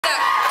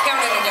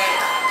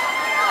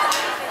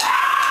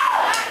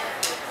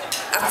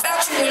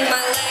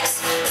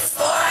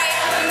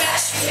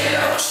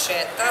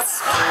shit.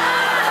 That's...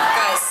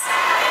 Guys.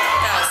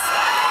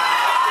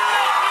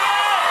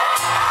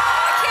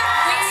 I can't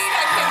read,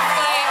 I can't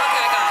play.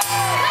 Okay, I got it.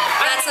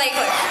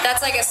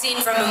 That's like a scene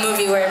from a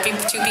movie where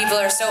two people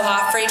are so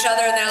hot for each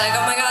other and they're like,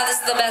 oh my god,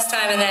 this is the best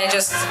time, and then it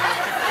just... Okay,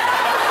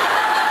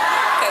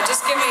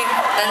 just give me...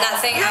 And that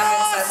thing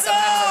happens,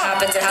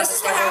 sometimes it happens. This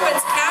is what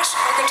happens. Cash,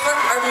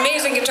 our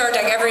amazing guitar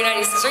tech, every night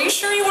he says, are you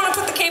sure you want to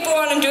put the capo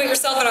on and do it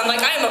yourself? And I'm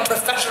like, I am a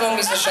professional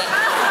musician.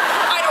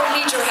 I don't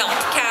need your help.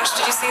 Cash,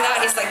 did you see that?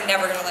 He's like,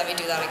 never gonna let me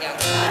do that again.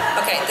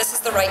 Okay, this is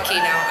the right key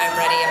now. I'm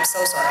ready. I'm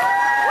so sorry.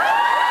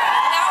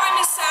 Now I'm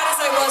as sad as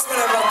I was when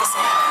I wrote the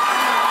song.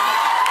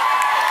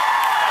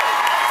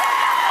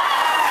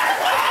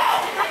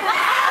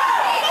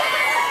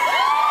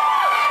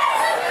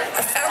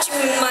 I found you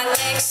in my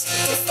legs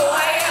before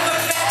I ever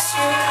met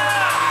you.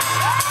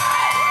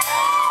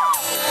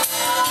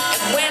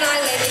 And when I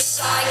lay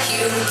beside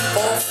you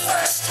for the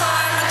first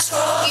time, I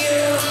told you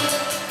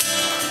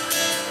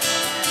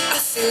I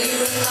feel you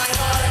in my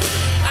heart.